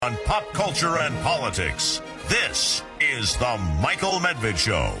On pop culture and politics, this is the Michael Medved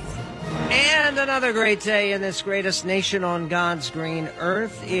Show. And another great day in this greatest nation on God's green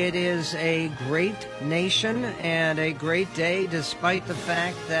earth. It is a great nation and a great day despite the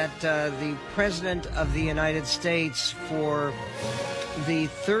fact that the President of the United States, for the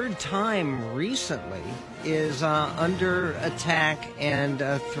third time recently, is under attack and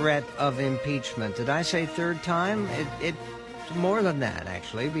a threat of impeachment. Did I say third time? It's more than that,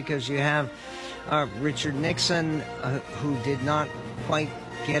 actually, because you have Richard Nixon, who did not quite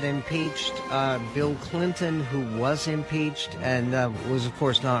get impeached, Bill Clinton, who was impeached and was, of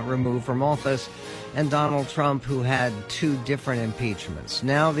course, not removed from office, and Donald Trump, who had two different impeachments.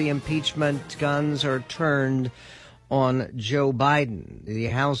 Now the impeachment guns are turned on Joe Biden. The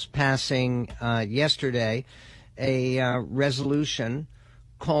House passing yesterday a resolution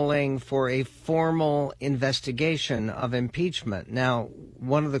calling for a formal investigation of impeachment. Now,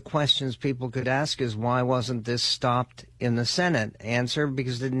 one of the questions people could ask is, why wasn't this stopped in the Senate? Answer,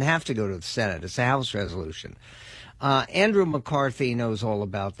 because it didn't have to go to the Senate. It's a House resolution. Andrew McCarthy knows all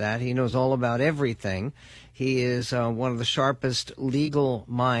about that. He knows all about everything. He is one of the sharpest legal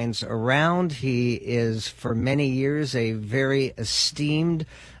minds around. He is, for many years, a very esteemed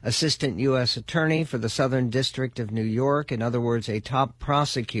assistant U.S. attorney for the Southern District of New York. In other words, a top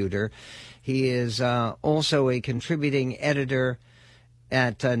prosecutor. He is also a contributing editor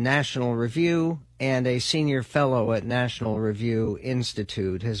at National Review and a senior fellow at National Review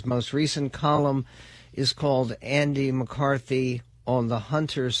Institute. His most recent column is called Andy McCarthy on the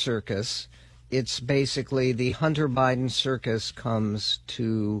Hunter Circus. It's basically the Hunter Biden circus comes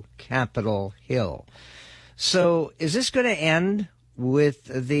to Capitol Hill. So is this going to end with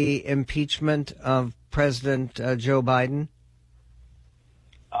the impeachment of President Joe Biden?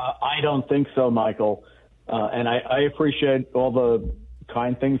 I don't think so, Michael. And I appreciate all the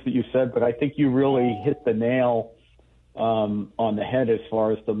kind things that you said, but I think you really hit the nail on the head as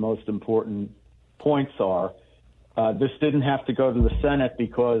far as the most important points are. This didn't have to go to the Senate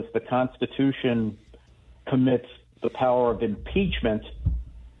because the Constitution commits the power of impeachment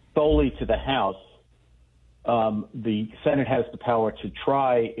solely to the House. The Senate has the power to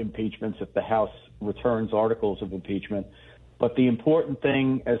try impeachments if the House returns articles of impeachment. But the important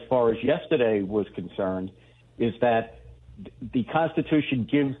thing as far as yesterday was concerned is that the Constitution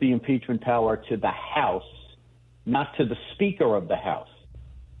gives the impeachment power to the House, not to the Speaker of the House.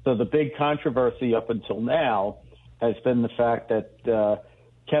 So the big controversy up until now has been the fact that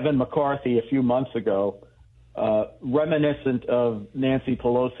Kevin McCarthy a few months ago, reminiscent of Nancy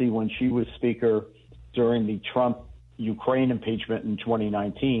Pelosi when she was Speaker during the Trump-Ukraine impeachment in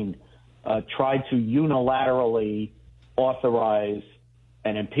 2019, tried to unilaterally authorize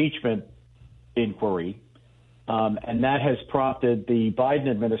an impeachment inquiry. And that has prompted the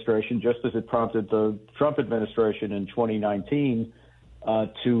Biden administration, just as it prompted the Trump administration in 2019,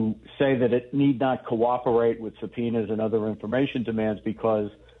 to say that it need not cooperate with subpoenas and other information demands because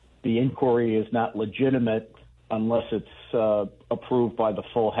the inquiry is not legitimate unless it's approved by the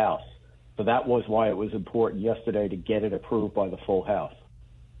full House. So that was why it was important yesterday to get it approved by the full House.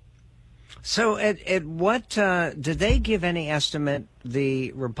 So at what did they give any estimate,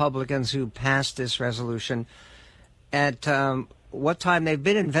 the Republicans who passed this resolution, at what time? They've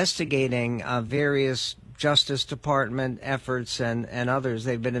been investigating various Justice Department efforts and others.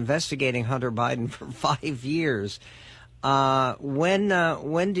 They've been investigating Hunter Biden for 5 years.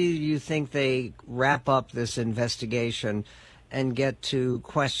 When do you think they wrap up this investigation and get to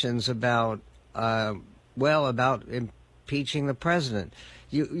questions about about impeaching the president?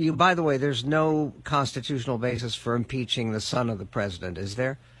 You by the way, there's no constitutional basis for impeaching the son of the president, is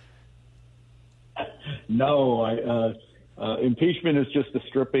there? No, impeachment is just the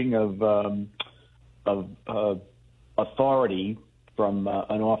stripping of authority from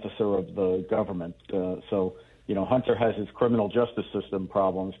an officer of the government. So, Hunter has his criminal justice system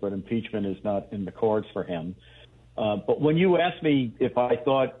problems, but impeachment is not in the cards for him. But when you asked me if I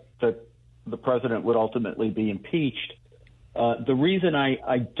thought that the president would ultimately be impeached, the reason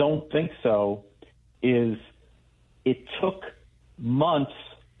I don't think so is it took months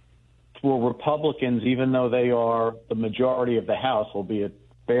for Republicans, even though they are the majority of the House, albeit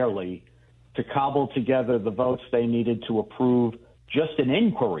barely, to cobble together the votes they needed to approve just an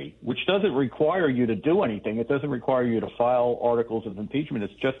inquiry, which doesn't require you to do anything. It doesn't require you to file articles of impeachment.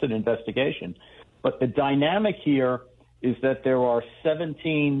 It's just an investigation. But the dynamic here is that there are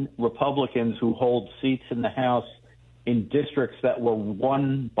 17 Republicans who hold seats in the House in districts that were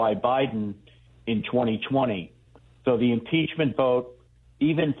won by Biden in 2020. So the impeachment vote,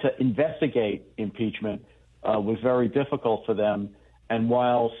 even to investigate impeachment, was very difficult for them. And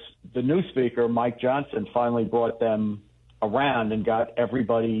while the new speaker, Mike Johnson, finally brought them around and got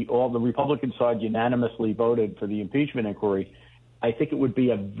everybody, all the Republican side unanimously voted for the impeachment inquiry, I think it would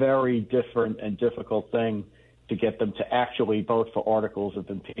be a very different and difficult thing to get them to actually vote for articles of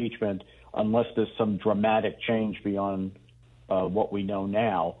impeachment unless there's some dramatic change beyond what we know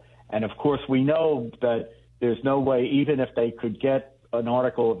now. And, of course, we know that there's no way, even if they could get an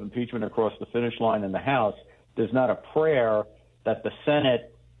article of impeachment across the finish line in the House, there's not a prayer that the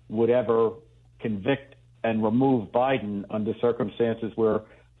Senate would ever convict and remove Biden under circumstances where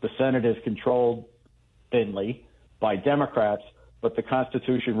the Senate is controlled thinly by Democrats, but the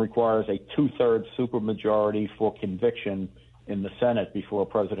Constitution requires a two-thirds supermajority for conviction in the Senate before a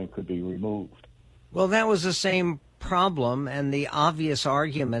president could be removed. Well, that was the same problem and the obvious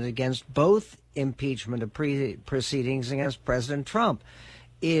argument against both impeachment proceedings against President Trump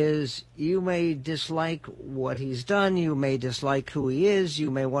is you may dislike what he's done, you may dislike who he is, you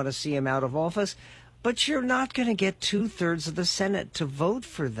may want to see him out of office, but you're not going to get two-thirds of the Senate to vote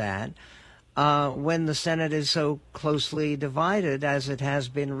for that when the Senate is so closely divided as it has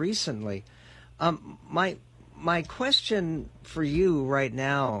been recently. My question for you right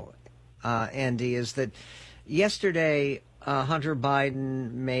now, Andy, is that yesterday Hunter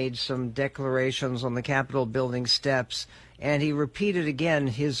Biden made some declarations on the Capitol building steps, and he repeated again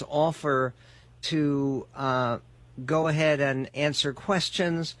his offer to go ahead and answer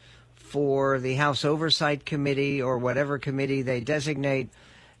questions for the House Oversight Committee or whatever committee they designate,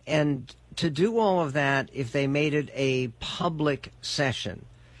 and to do all of that if they made it a public session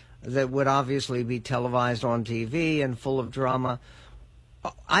that would obviously be televised on TV and full of drama.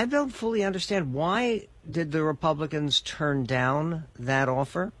 I don't fully understand, why did the Republicans turn down that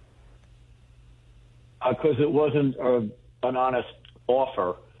offer? Because it wasn't an honest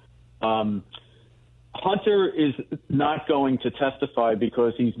offer. Hunter is not going to testify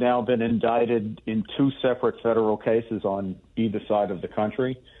because he's now been indicted in two separate federal cases on either side of the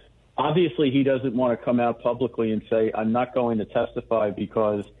country. Obviously, he doesn't want to come out publicly and say, I'm not going to testify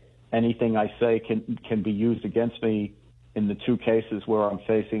because anything I say can be used against me in the two cases where I'm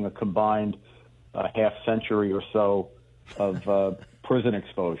facing a combined half century or so of prison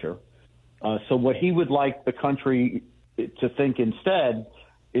exposure. So what he would like the country to think instead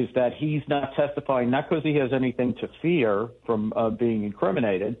is that he's not testifying, not because he has anything to fear from being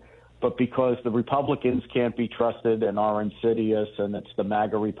incriminated, but because the Republicans can't be trusted and are insidious, and it's the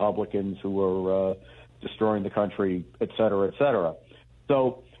MAGA Republicans who are destroying the country, et cetera, et cetera.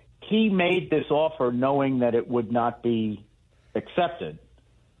 So he made this offer knowing that it would not be accepted.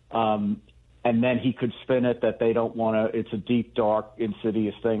 And then he could spin it that they don't want to, it's a deep, dark,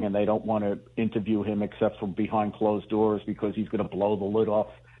 insidious thing, and they don't want to interview him except from behind closed doors because he's going to blow the lid off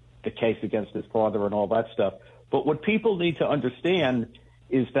the case against his father and all that stuff. But what people need to understand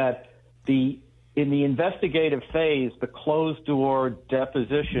is that in the investigative phase, the closed-door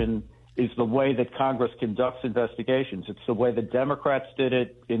deposition is the way that Congress conducts investigations. It's the way the Democrats did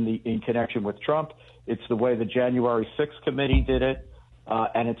it in connection with Trump. It's the way the January 6th committee did it.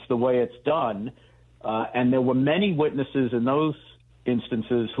 And it's the way it's done. And there were many witnesses in those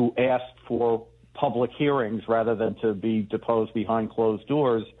instances who asked for public hearings rather than to be deposed behind closed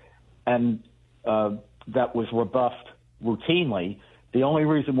doors. And that was rebuffed routinely. The only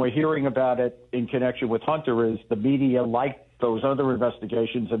reason we're hearing about it in connection with Hunter is the media liked those other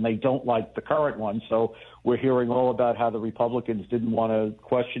investigations and they don't like the current one. So we're hearing all about how the Republicans didn't want to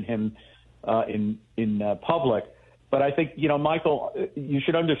question him in public. But I think, Michael, you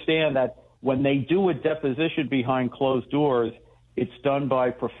should understand that when they do a deposition behind closed doors, it's done by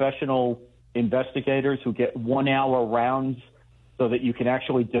professional investigators who get 1 hour rounds so that you can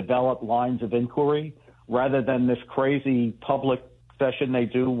actually develop lines of inquiry rather than this crazy public session they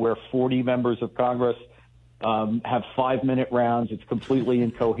do where 40 members of Congress have 5-minute rounds. It's completely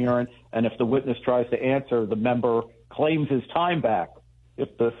incoherent. And if the witness tries to answer, the member claims his time back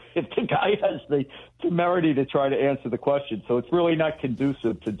if the guy has the temerity to try to answer the question. So it's really not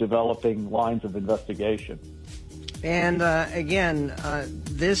conducive to developing lines of investigation. And again,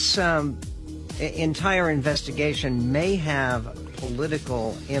 this entire investigation may have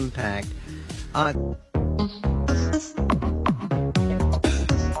political impact.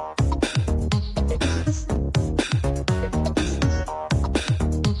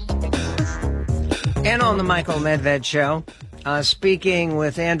 And on the Michael Medved Show, speaking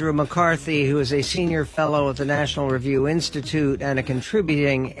with Andrew McCarthy, who is a senior fellow at the National Review Institute and a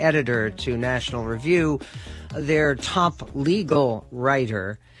contributing editor to National Review, their top legal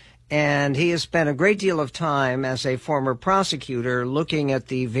writer. And he has spent a great deal of time as a former prosecutor looking at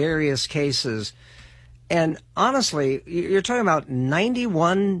the various cases And honestly, you're talking about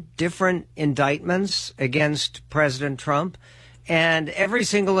 91 different indictments against President Trump, and every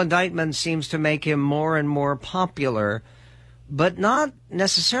single indictment seems to make him more and more popular, but not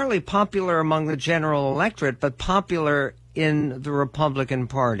necessarily popular among the general electorate, but popular in the Republican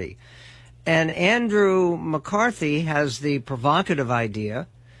Party. And Andrew McCarthy has the provocative idea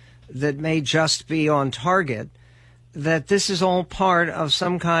that may just be on target, that this is all part of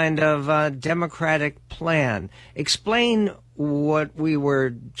some kind of Democratic plan. Explain what we were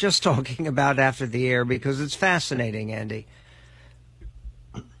just talking about after the air, because it's fascinating, Andy.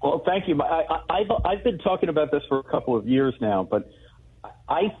 Well, thank you. I've been talking about this for a couple of years now, but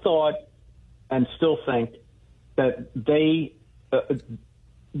I thought and still think that they,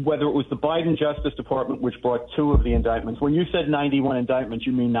 whether it was the Biden Justice Department, which brought 2 of the indictments, when you said 91 indictments,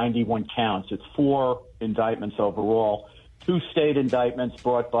 you mean 91 counts. It's 4 indictments overall, 2 state indictments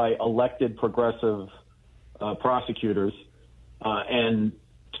brought by elected progressive prosecutors, and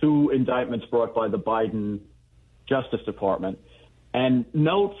 2 indictments brought by the Biden Justice Department. And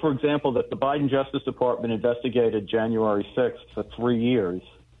note, for example, that the Biden Justice Department investigated January 6th for 3 years,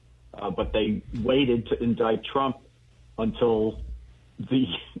 but they waited to indict Trump until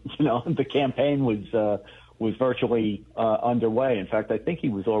the campaign was virtually underway. In fact, I think he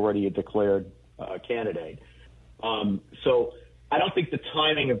was already a declared candidate. So I don't think the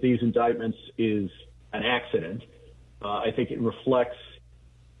timing of these indictments is an accident. I think it reflects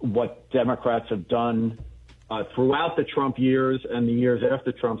what Democrats have done throughout the Trump years and the years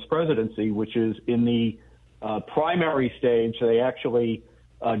after Trump's presidency, which is in the primary stage, they actually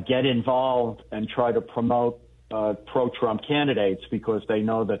get involved and try to promote pro-Trump candidates because they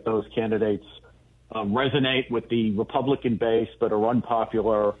know that those candidates resonate with the Republican base but are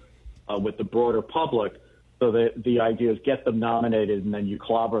unpopular with the broader public. So the idea is get them nominated and then you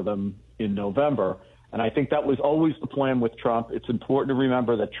clobber them in November. And I think that was always the plan with Trump. It's important to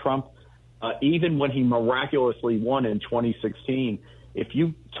remember that Trump, even when he miraculously won in 2016, if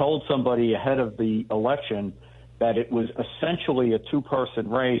you told somebody ahead of the election that it was essentially a 2-person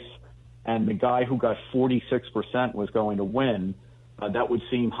race and the guy who got 46% was going to win, that would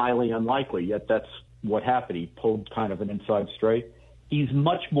seem highly unlikely. Yet that's what happened. He pulled kind of an inside straight. He's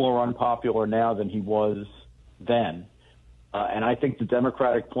much more unpopular now than he was then. And I think the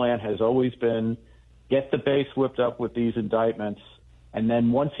Democratic plan has always been get the base whipped up with these indictments, and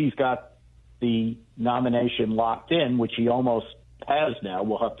then once he's got the nomination locked in, which he almost has now,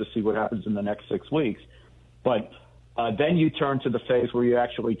 we'll have to see what happens in the next 6 weeks. But then you turn to the phase where you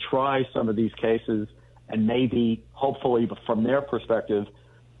actually try some of these cases and maybe, hopefully, from their perspective,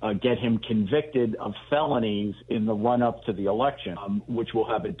 get him convicted of felonies in the run-up to the election, which will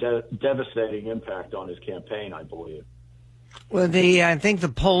have a devastating impact on his campaign, I believe. Well, I think the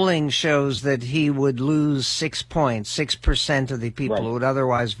polling shows that he would lose 6 points, 6% of the people Right. who would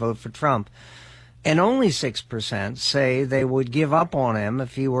otherwise vote for Trump. And only 6% say they would give up on him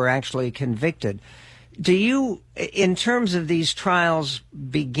if he were actually convicted. Do you, in terms of these trials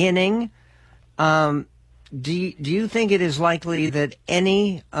beginning, do you think it is likely that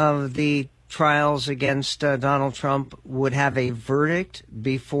any of the trials against Donald Trump would have a verdict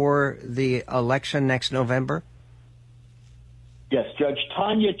before the election next November? Yes, Judge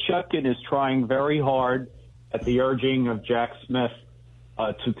Tanya Chutkan is trying very hard at the urging of Jack Smith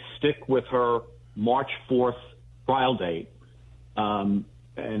to stick with her March 4th trial date.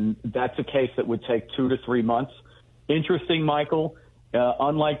 And that's a case that would take 2 to 3 months. Interesting, Michael,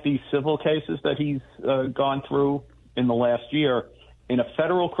 unlike these civil cases that he's gone through in the last year, in a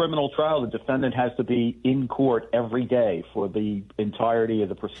federal criminal trial, the defendant has to be in court every day for the entirety of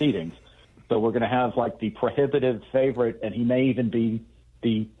the proceedings. So we're going to have like the prohibitive favorite, and he may even be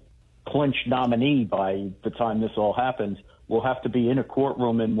the clinched nominee by the time this all happens. We'll have to be in a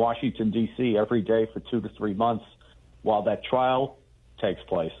courtroom in Washington, D.C. every day for 2 to 3 months while that trial takes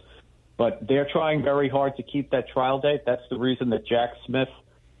place. But they're trying very hard to keep that trial date. That's the reason that Jack Smith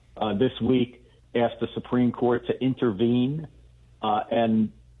this week asked the Supreme Court to intervene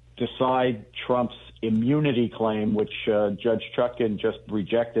and decide Trump's immunity claim, which Judge Chutkan just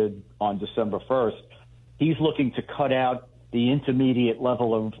rejected on December 1st. He's looking to cut out the intermediate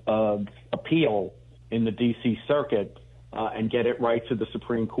level of appeal in the D.C. Circuit and get it right to the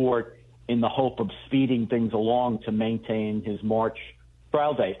Supreme Court in the hope of speeding things along to maintain his March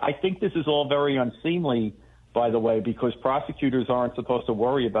trial date. I think this is all very unseemly, by the way, because prosecutors aren't supposed to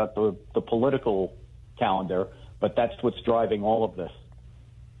worry about the political calendar, but that's what's driving all of this.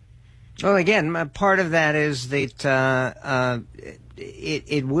 Well, again, part of that is that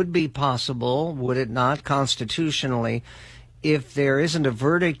it would be possible, would it not, constitutionally, if there isn't a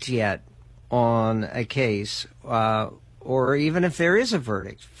verdict yet on a case, or even if there is a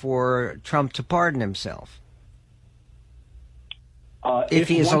verdict, for Trump to pardon himself if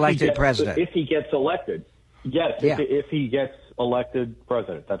he is elected president? If he gets elected, yes. Yeah. If he gets elected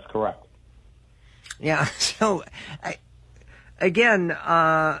president, that's correct. Yeah. So, again,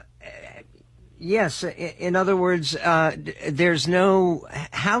 yes. In other words, there's no.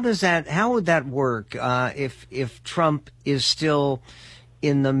 How would that work if Trump is still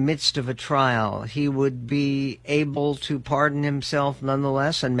in the midst of a trial? He would be able to pardon himself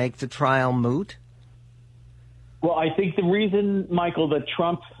nonetheless and make the trial moot? Well, I think the reason, Michael, that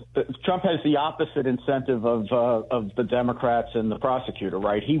Trump has the opposite incentive of the Democrats and the prosecutor,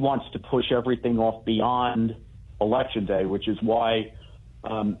 right? He wants to push everything off beyond Election Day, which is why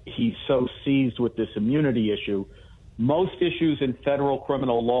he's so seized with this immunity issue. Most issues in federal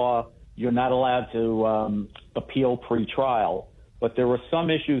criminal law, you're not allowed to appeal pre-trial, but there are some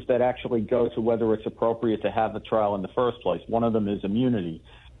issues that actually go to whether it's appropriate to have the trial in the first place. One of them is immunity.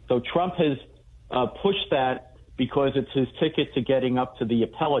 So Trump has pushed that because it's his ticket to getting up to the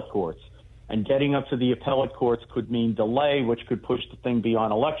appellate courts. And getting up to the appellate courts could mean delay, which could push the thing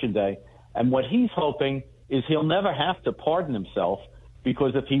beyond Election Day. And what he's hoping is he'll never have to pardon himself,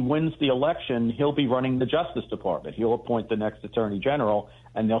 because if he wins the election, he'll be running the Justice Department. He'll appoint the next Attorney General,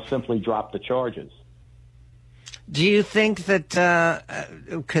 and they'll simply drop the charges. Do you think that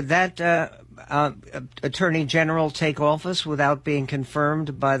could that Attorney General take office without being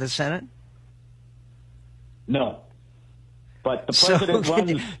confirmed by the Senate? No. But the president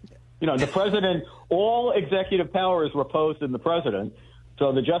runs, the president, all executive power is reposed in the president.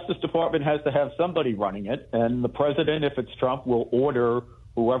 So the Justice Department has to have somebody running it. And the president, if it's Trump, will order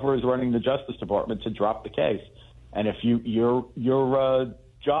whoever is running the Justice Department to drop the case. And if your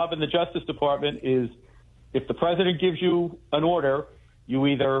job in the Justice Department is, if the president gives you an order, you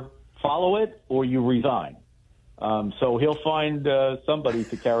either follow it or you resign. So he'll find somebody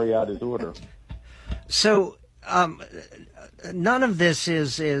to carry out his order. So none of this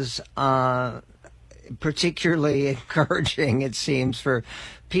is particularly encouraging, it seems, for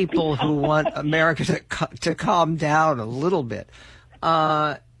people who want America to calm down a little bit.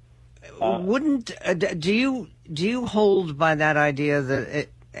 Do you hold by that idea that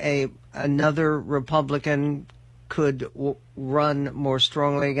another Republican could run more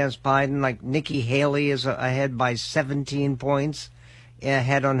strongly against Biden? Like Nikki Haley is ahead by 17 points,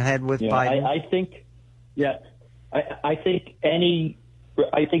 head on head with Biden.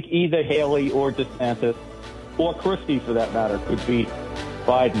 I think either Haley or DeSantis or Christie, for that matter, could beat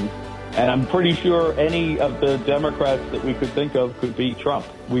Biden. And I'm pretty sure any of the Democrats that we could think of could beat Trump.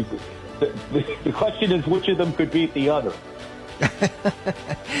 The question is which of them could beat the other.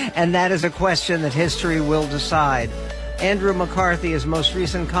 And that is a question that history will decide. Andrew McCarthy, his most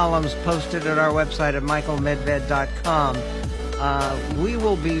recent columns posted at our website at michaelmedved.com. We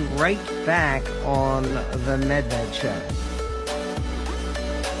will be right back on the Medved Show.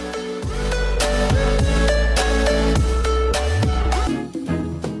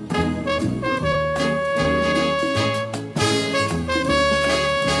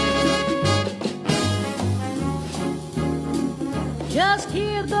 Just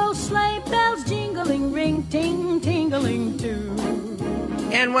hear those sleigh bells jingling, ring, ting, tingling too.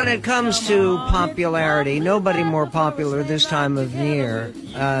 And when it comes to popularity, nobody more popular this time of year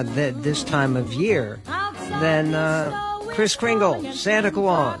than Kris Kringle, Santa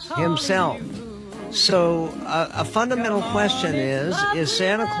Claus himself. So a fundamental question is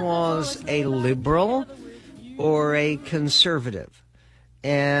Santa Claus a liberal or a conservative?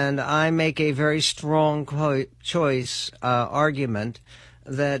 And I make a very strong choice argument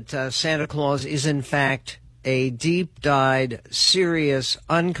that Santa Claus is in fact a deep-dyed, serious,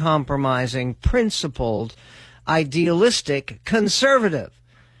 uncompromising, principled, idealistic conservative.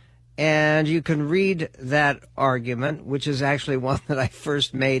 And you can read that argument, which is actually one that I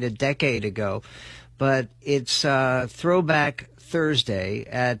first made a decade ago, but it's Throwback Thursday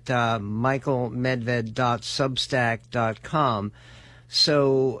at michaelmedved.substack.com.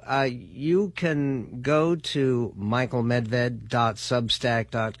 So you can go to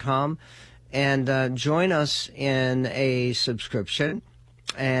michaelmedved.substack.com and join us in a subscription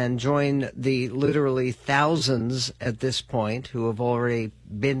and join the literally thousands at this point who have already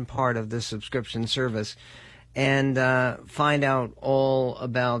been part of this subscription service, and find out all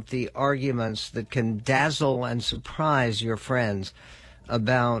about the arguments that can dazzle and surprise your friends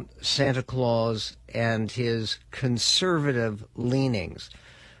about Santa Claus and his conservative leanings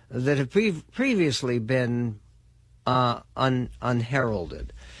that have previously been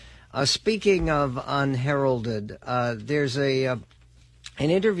unheralded. Speaking of unheralded, there's a an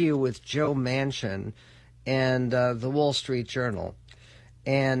interview with Joe Manchin and the Wall Street Journal.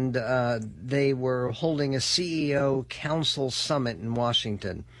 And they were holding a CEO Council Summit in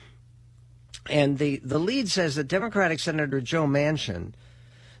Washington. And the lead says that Democratic Senator Joe Manchin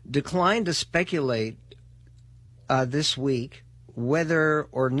declined to speculate this week whether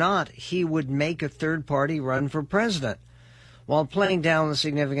or not he would make a third-party run for president, while playing down the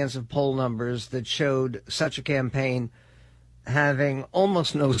significance of poll numbers that showed such a campaign having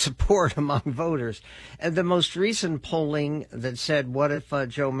almost no support among voters. And the most recent polling that said, what if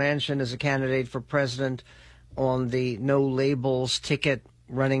Joe Manchin is a candidate for president on the no labels ticket,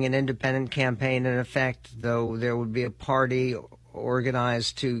 running an independent campaign in effect, though there would be a party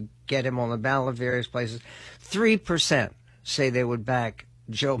organized to get him on the ballot various places, 3% say they would back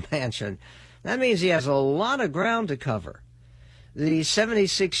Joe Manchin. That means he has a lot of ground to cover. The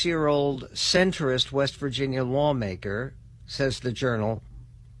 76-year-old centrist West Virginia lawmaker, says the Journal,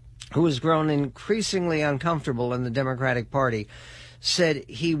 who has grown increasingly uncomfortable in the Democratic Party, said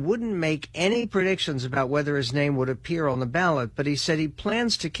he wouldn't make any predictions about whether his name would appear on the ballot, but he said he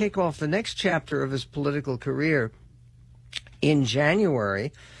plans to kick off the next chapter of his political career in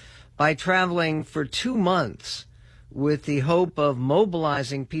January by traveling for 2 months with the hope of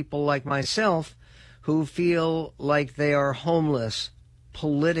mobilizing people like myself who feel like they are homeless,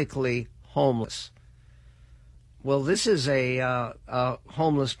 politically homeless. Well, this is a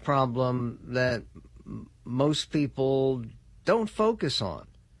homeless problem that most people don't focus on.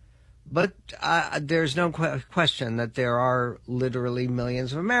 But there's no question that there are literally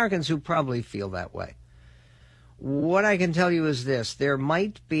millions of Americans who probably feel that way. What I can tell you is this: there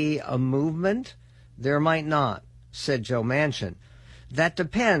might be a movement, there might not, said Joe Manchin. That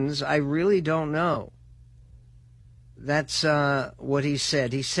depends. I really don't know. That's what he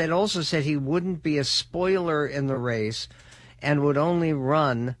said. He also said he wouldn't be a spoiler in the race and would only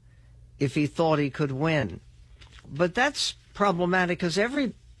run if he thought he could win. But that's problematic because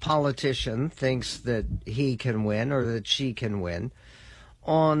every politician thinks that he can win or that she can win.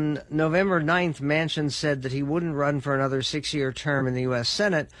 On November 9th, Manchin said that he wouldn't run for another 6-year term in the U.S.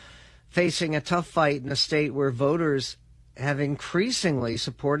 Senate, facing a tough fight in a state where voters have increasingly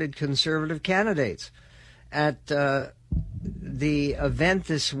supported conservative candidates. At the event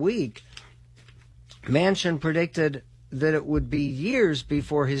this week, Manchin predicted that it would be years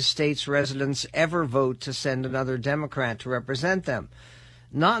before his state's residents ever vote to send another Democrat to represent them.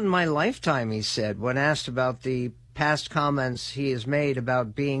 Not in my lifetime, he said, when asked about the past comments he has made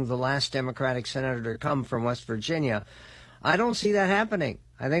about being the last Democratic senator to come from West Virginia. I don't see that happening.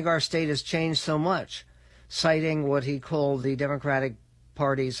 I think our state has changed so much, citing what he called the Democratic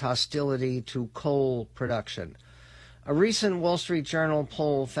Party's hostility to coal production. A recent Wall Street Journal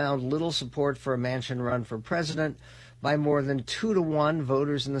poll found little support for a Manchin run for president. By more than 2-to-1,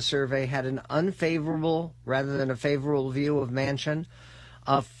 voters in the survey had an unfavorable rather than a favorable view of Manchin,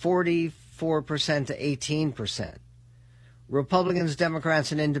 of 44% to 18%. Republicans,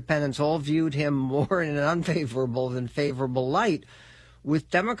 Democrats, and independents all viewed him more in an unfavorable than favorable light,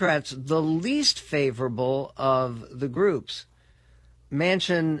 with Democrats the least favorable of the groups.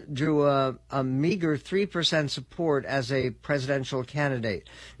 Manchin drew a meager 3% support as a presidential candidate.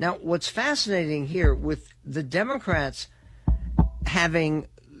 Now, what's fascinating here, with the Democrats having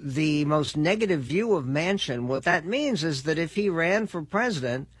the most negative view of Manchin, what that means is that if he ran for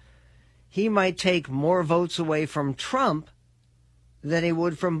president, he might take more votes away from Trump than he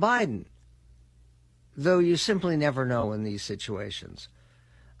would from Biden, though you simply never know in these situations.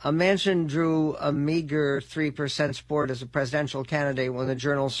 Manchin drew a meager 3% support as a presidential candidate when the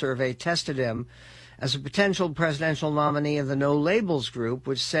Journal survey tested him as a potential presidential nominee of the No Labels group,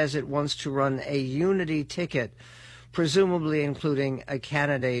 which says it wants to run a unity ticket, presumably including a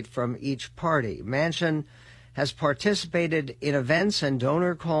candidate from each party. Manchin has participated in events and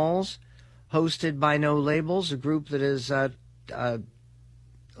donor calls hosted by No Labels, a group that is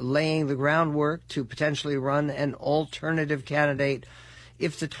laying the groundwork to potentially run an alternative candidate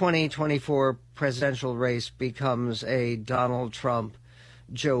if the 2024 presidential race becomes a Donald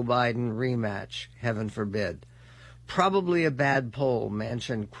Trump-Joe Biden rematch, heaven forbid. Probably a bad poll,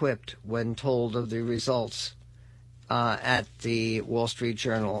 Manchin quipped when told of the results at the Wall Street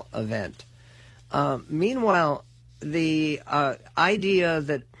Journal event. Meanwhile, the idea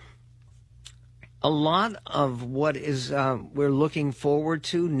that a lot of what is we're looking forward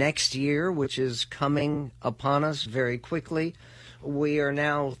to next year, which is coming upon us very quickly. We are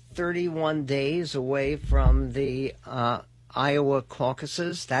now 31 days away from the Iowa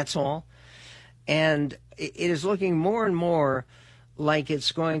caucuses, that's all. And it is looking more and more like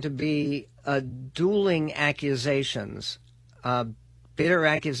it's going to be dueling accusations bitter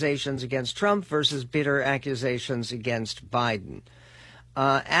accusations against Trump versus bitter accusations against Biden.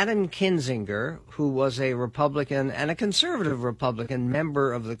 Adam Kinzinger, who was a Republican and a conservative Republican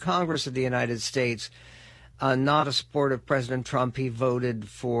member of the Congress of the United States, not a supporter of President Trump. He voted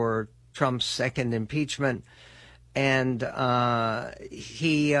for Trump's second impeachment. And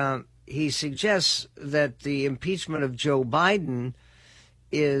he suggests that the impeachment of Joe Biden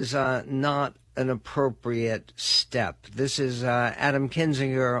is not an appropriate step. This is Adam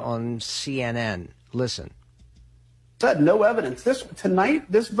Kinzinger on CNN. Listen. Said no evidence. This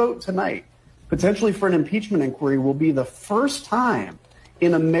vote tonight, potentially for an impeachment inquiry, will be the first time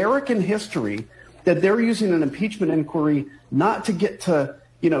in American history that they're using an impeachment inquiry not to get to,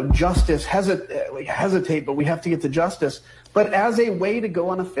 justice, hesitate, but we have to get to justice, but as a way to go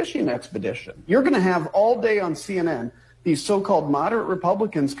on a fishing expedition. You're going to have all day on CNN these so-called moderate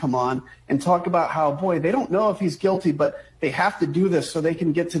Republicans come on and talk about how, boy, they don't know if he's guilty, but they have to do this so they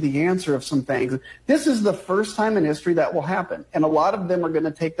can get to the answer of some things. This is the first time in history that will happen. And a lot of them are going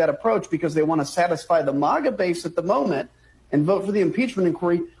to take that approach because they want to satisfy the MAGA base at the moment and vote for the impeachment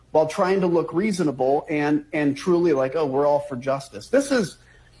inquiry while trying to look reasonable and truly like, oh, we're all for justice.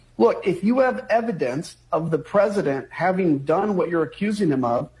 Look, if you have evidence of the president having done what you're accusing him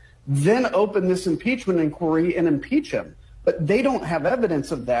of, then open this impeachment inquiry and impeach him. But they don't have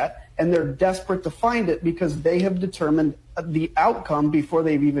evidence of that, and they're desperate to find it because they have determined the outcome before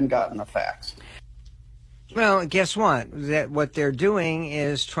they've even gotten the facts. Well, guess what? What they're doing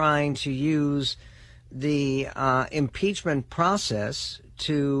is trying to use the impeachment process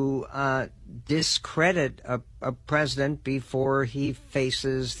to discredit a president before he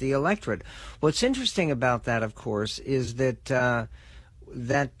faces the electorate. What's interesting about that, of course, is that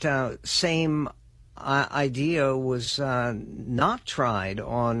that same idea was not tried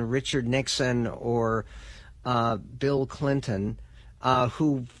on Richard Nixon or Bill Clinton,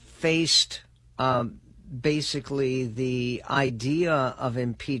 who faced basically the idea of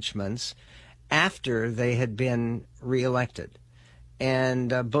impeachments after they had been reelected.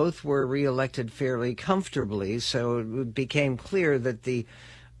 And both were reelected fairly comfortably, so it became clear that the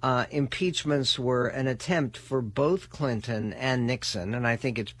impeachments were an attempt for both Clinton and Nixon, and I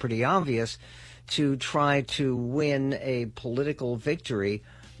think it's pretty obvious, to try to win a political victory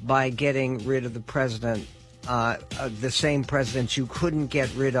by getting rid of the president, the same president you couldn't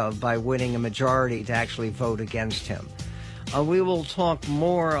get rid of by winning a majority to actually vote against him. We will talk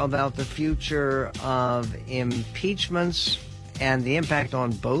more about the future of impeachments and the impact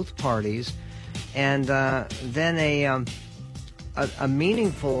on both parties, and then a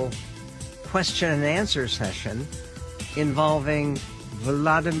meaningful question and answer session involving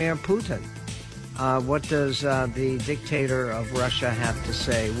Vladimir Putin. What does the dictator of Russia have to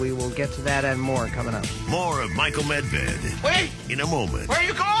say? We will get to that and more coming up. More of Michael Medved. Wait! In a moment. Where are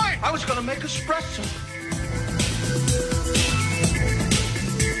you going? I was going to make espresso.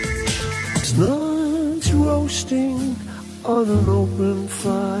 Snug's roasting on an open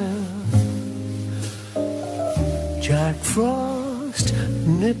fire. Jack Frost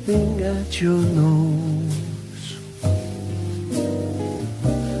nipping at your nose.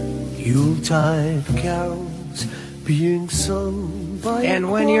 Yuletide carols being sung by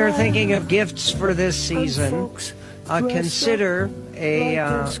And when you're thinking of gifts for this season, consider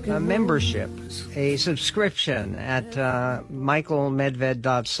a membership, a subscription at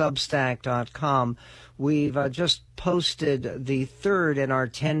michaelmedved.substack.com. We've just posted the third in our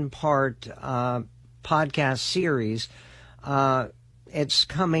 10-part podcast series. It's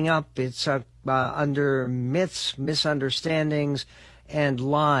coming up. It's under myths, misunderstandings, and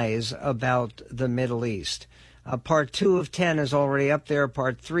lies about the Middle East. Part 2 of 10 is already up there.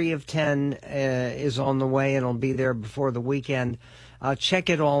 Part 3 of 10 is on the way, and it'll be there before the weekend. Check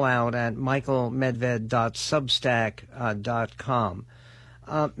it all out at michaelmedved.substack.com.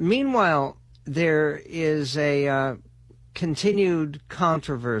 Meanwhile, there is a continued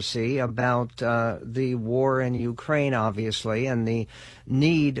controversy about the war in Ukraine, obviously, and the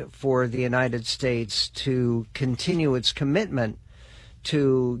need for the United States to continue its commitment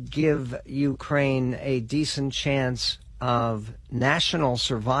to give Ukraine a decent chance of national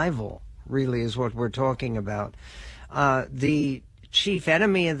survival, really is what we're talking about. The chief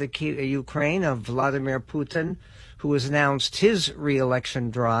enemy of the Ukraine, of Vladimir Putin, who has announced his re-election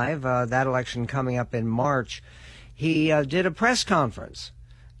drive, that election coming up in March, he did a press conference,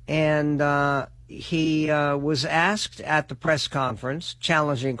 and he was asked at the press conference,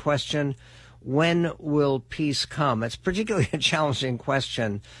 challenging question, when will peace come? It's particularly a challenging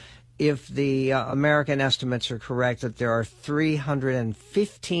question if the American estimates are correct that there are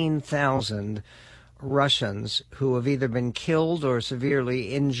 315,000 Russians who have either been killed or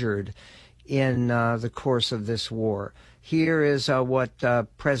severely injured in the course of this war. Here is what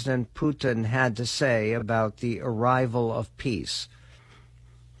President Putin had to say about the arrival of peace.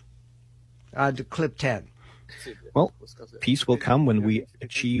 Clip 10. Well, peace will come when we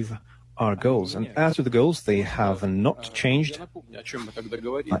achieve our goals. And as to the goals, they have not changed.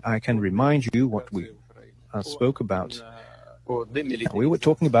 I can remind you what we spoke about. We were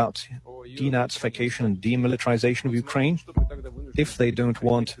talking about denazification and demilitarization of Ukraine. If they don't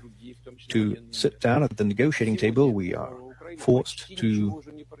want to sit down at the negotiating table, we are forced to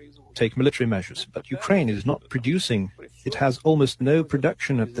take military measures. But Ukraine is not producing. It has almost no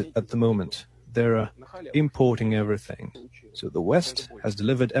production at the moment. They're importing everything. So the West has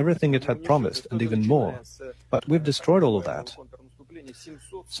delivered everything it had promised and even more. But we've destroyed all of that.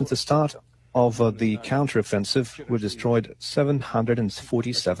 Since the start of the counteroffensive, we've destroyed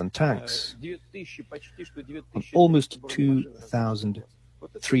 747 tanks, and almost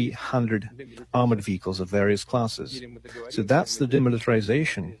 2,300 armored vehicles of various classes. So that's the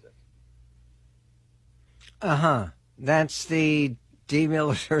demilitarization. That's the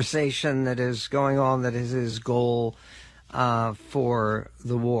demilitarization that is going on, that is his goal for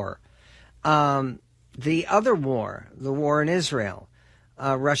the war. The other war, the war in Israel,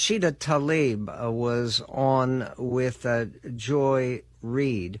 Rashida Tlaib was on with Joy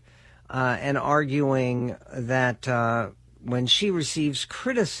Reid and arguing that when she receives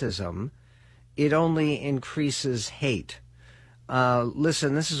criticism, it only increases hate.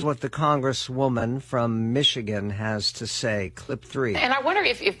 Listen, this is what the congresswoman from Michigan has to say. Clip 3. And I wonder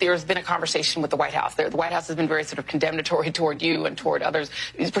if there's been a conversation with the White House. The White House has been very sort of condemnatory toward you and toward others,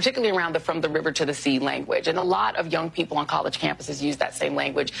 particularly around the from the river to the sea language. And a lot of young people on college campuses use that same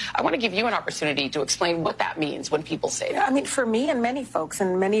language. I want to give you an opportunity to explain what that means when people say that. I mean, for me and many folks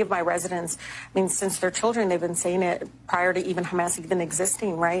and many of my residents, I mean, since they're children, they've been saying it prior to even Hamas even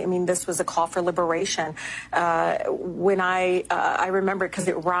existing, right? I mean, this was a call for liberation. When I remember, because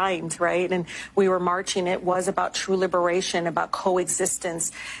it rhymed, right? And we were marching. It was about true liberation, about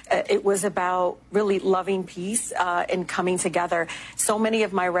coexistence. It was about really loving peace and coming together. So many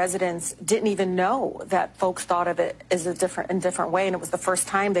of my residents didn't even know that folks thought of it as a different way. And it was the first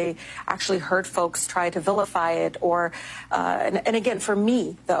time they actually heard folks try to vilify it or, and again, for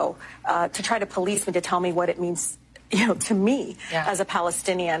me, though, to try to police me, to tell me what it means, you know, to me as a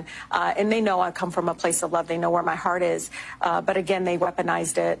Palestinian. And they know I come from a place of love. They know where my heart is. But again, they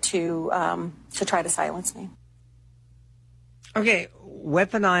weaponized it to try to silence me. Okay,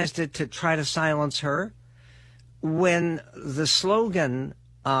 weaponized it to try to silence her. When the slogan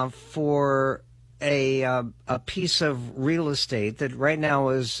for a piece of real estate that right now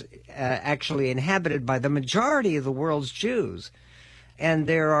is actually inhabited by the majority of the world's Jews, and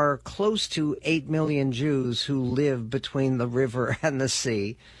there are close to 8 million Jews who live between the river and the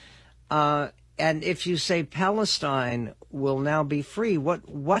sea. And if you say Palestine will now be free,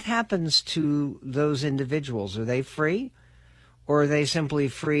 what happens to those individuals? Are they free? Or are they simply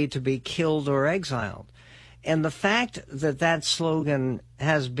free to be killed or exiled? And the fact that that slogan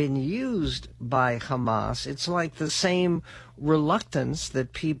has been used by Hamas, it's like the same reluctance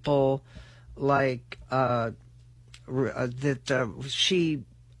that people like she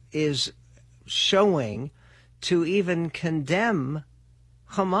is showing to even condemn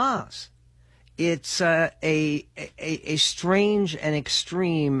Hamas. It's a strange and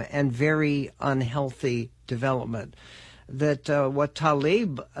extreme and very unhealthy development. That what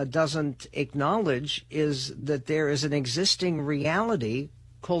Tlaib doesn't acknowledge is that there is an existing reality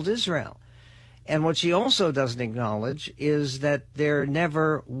called Israel. And what she also doesn't acknowledge is that there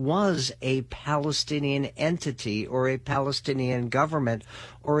never was a Palestinian entity or a Palestinian government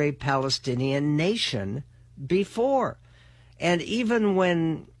or a Palestinian nation before. And even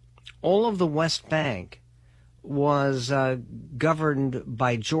when all of the West Bank was governed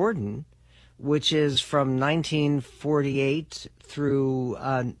by Jordan, which is from 1948 through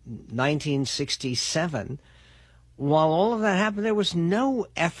 1967, while all of that happened, there was no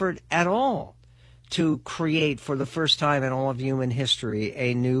effort at all to create, for the first time in all of human history,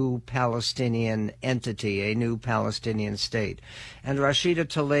 a new Palestinian entity, a new Palestinian state. And Rashida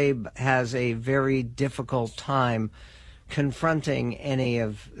Tlaib has a very difficult time confronting any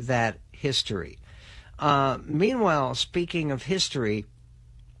of that history. Meanwhile, speaking of history,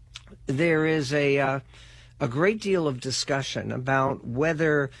 there is a great deal of discussion about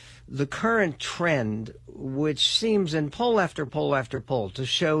whether the current trend, which seems in poll after poll after poll to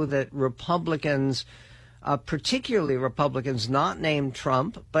show that Republicans particularly Republicans not named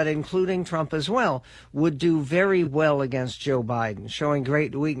Trump, but including Trump as well, would do very well against Joe Biden, showing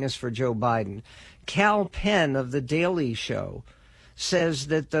great weakness for Joe Biden. Cal Penn of The Daily Show says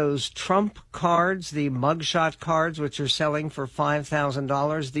that those Trump cards, the mugshot cards, which are selling for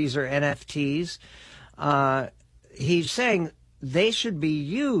 $5,000, these are NFTs, he's saying they should be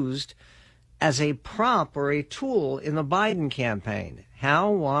used as a prop or a tool in the Biden campaign.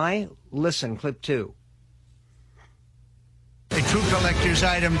 How? Why? Listen, clip 2. A true collector's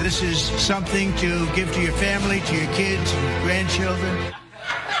item. This is something to give to your family, to your kids, and grandchildren.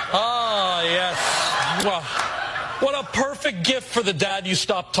 Ah, yes. Well, what a perfect gift for the dad you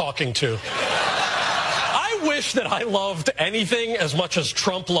stopped talking to. I wish that I loved anything as much as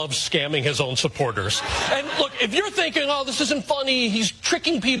Trump loves scamming his own supporters. And look, if you're thinking, oh, this isn't funny, he's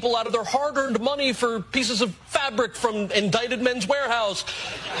tricking people out of their hard-earned money for pieces of fabric from indicted Men's Warehouse,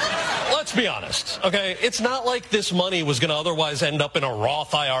 let's be honest, okay? It's not like this money was going to otherwise end up in a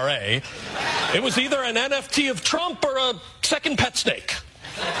Roth IRA. It was either an NFT of Trump or a second pet snake.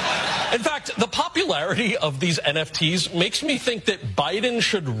 In fact, the popularity of these NFTs makes me think that Biden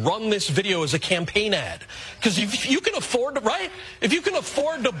should run this video as a campaign ad. Because if you can afford to, right? If you can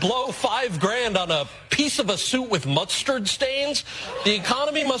afford to blow $5,000 on a piece of a suit with mustard stains, the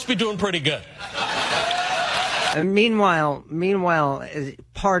economy must be doing pretty good. And meanwhile,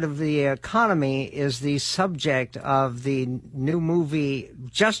 part of the economy is the subject of the new movie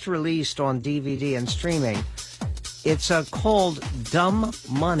just released on DVD and streaming. It's called Dumb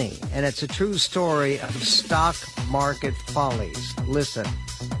Money, and it's a true story of stock market follies. Listen.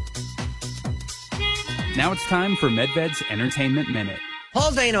 Now it's time for Medved's Entertainment Minute.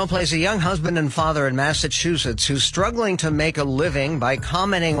 Paul Dano plays a young husband and father in Massachusetts who's struggling to make a living by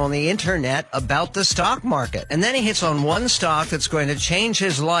commenting on the internet about the stock market. And then he hits on one stock that's going to change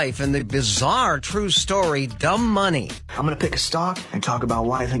his life in the bizarre true story, Dumb Money. I'm going to pick a stock and talk about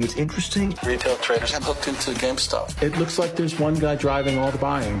why I think it's interesting. Retail traders have hooked into GameStop. It looks like there's one guy driving all the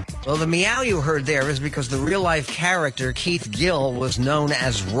buying. Well, the meow you heard there is because the real-life character, Keith Gill, was known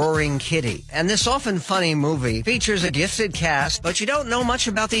as Roaring Kitty. And this often funny movie features a gifted cast, but you don't know much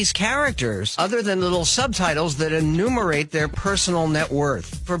about these characters other than little subtitles that enumerate their personal net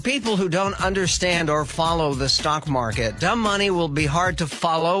worth. For people who don't understand or follow the stock market, Dumb Money will be hard to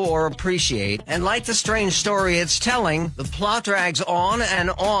follow or appreciate, and like the strange story it's telling, the plot drags on and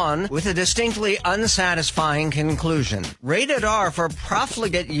on with a distinctly unsatisfying conclusion. Rated R for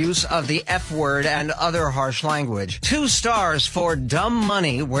profligate use of the F word and other harsh language. 2 stars for Dumb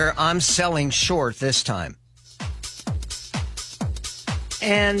Money, where I'm selling short this time.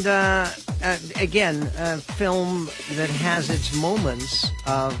 And again, a film that has its moments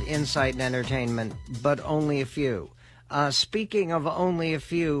of insight and entertainment, but only a few. Speaking of only a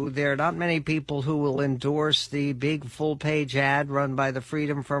few, there are not many people who will endorse the big full-page ad run by the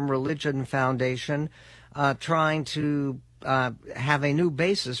Freedom from Religion Foundation, trying to have a new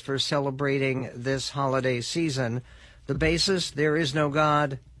basis for celebrating this holiday season. The basis: there is no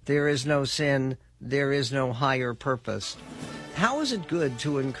God, there is no sin, there is no higher purpose. How is it good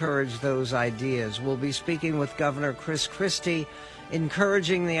to encourage those ideas? We'll be speaking with Governor Chris Christie,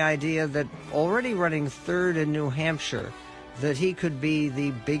 encouraging the idea that already running third in New Hampshire, that he could be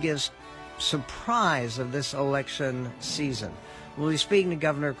the biggest surprise of this election season. We'll be speaking to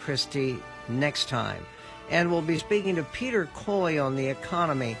Governor Christie next time. And we'll be speaking to Peter Coy on the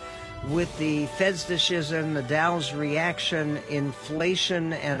economy with the Fed's decision, the Dow's reaction,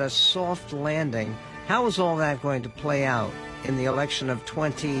 inflation, and a soft landing. How is all that going to play out in the election of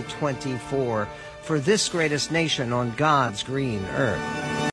 2024 for this greatest nation on God's green earth?